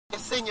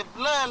It's in your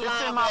bloodline,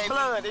 It's in my baby.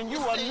 blood, and you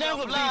It's will in never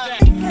your be blood.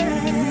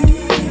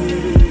 that.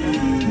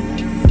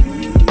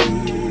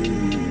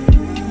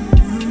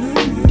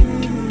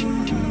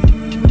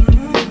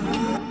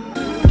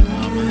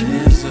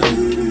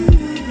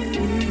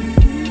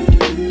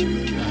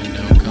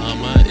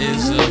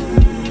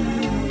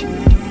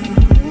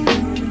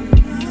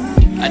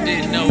 I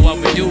didn't know I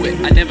would do it.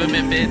 I never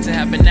meant for it to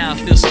happen. Now I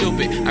feel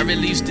stupid. I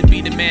really used to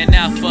be the man.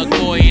 Now fuck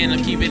boy, and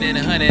I'm keeping it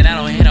 100. I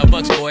don't hate no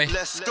bucks, boy.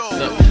 Let's go.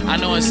 Look, I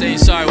know I'm saying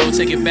sorry, won't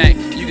take it back.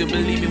 You can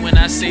believe me when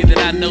I say that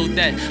I know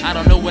that. I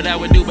don't know what I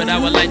would do, but I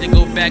would like to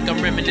go back.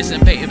 I'm reminiscing,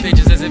 painting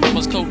pictures as if it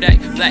was Kodak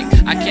Black.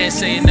 I can't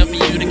say enough for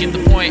you to get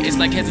the point. It's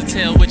like heads or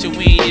tail with your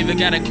weed. Even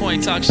got a coin,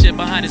 talk shit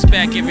behind his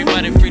back.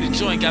 Everybody free to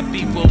join. Got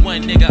beef with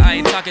one nigga, I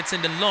ain't talking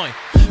tenderloin.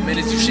 Man,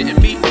 is you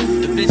shitting me?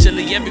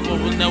 Eventually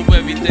everyone will know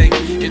everything.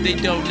 If they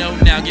don't know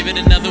now, give it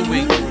another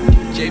week.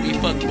 JB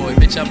fuckboy,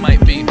 bitch, I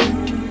might be.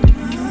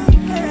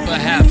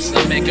 Perhaps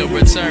I make a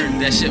return.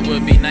 That shit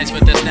would be nice,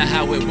 but that's not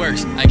how it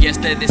works. I guess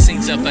that it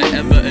seems I'm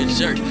forever a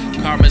jerk.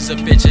 Karma's a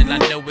bitch and I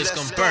know it's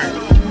gon'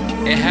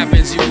 burn. It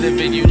happens, you live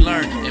and you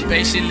learn.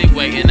 Impatiently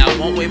waiting, I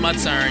won't wait my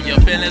turn. Your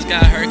feelings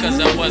got hurt cause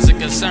I wasn't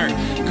concerned.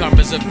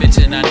 Karma's a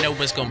bitch and I know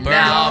it's gon' burn.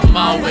 Now I'm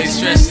always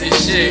stressed and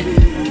shit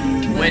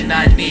when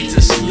I need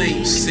to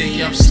sleep.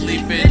 See, I'm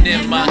sleeping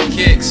in my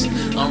kicks,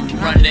 I'm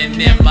running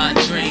in my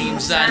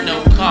dreams. I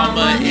know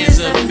karma is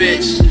a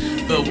bitch,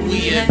 but we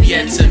have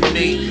yet to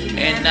meet.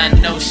 And I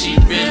know she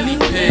really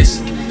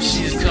pissed,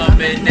 she's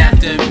coming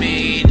after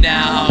me.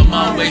 Now I'm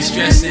always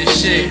stressed and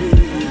shit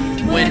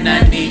when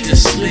I need to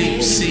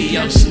sleep. See,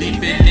 I'm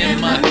sleeping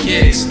in my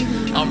kicks,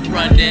 I'm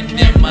running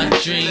in my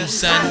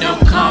dreams. I know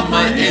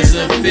karma is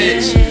a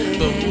bitch,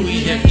 but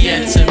we have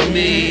yet to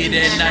meet.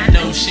 And I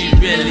know she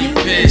really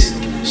pissed,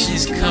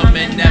 she's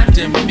coming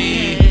after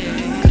me.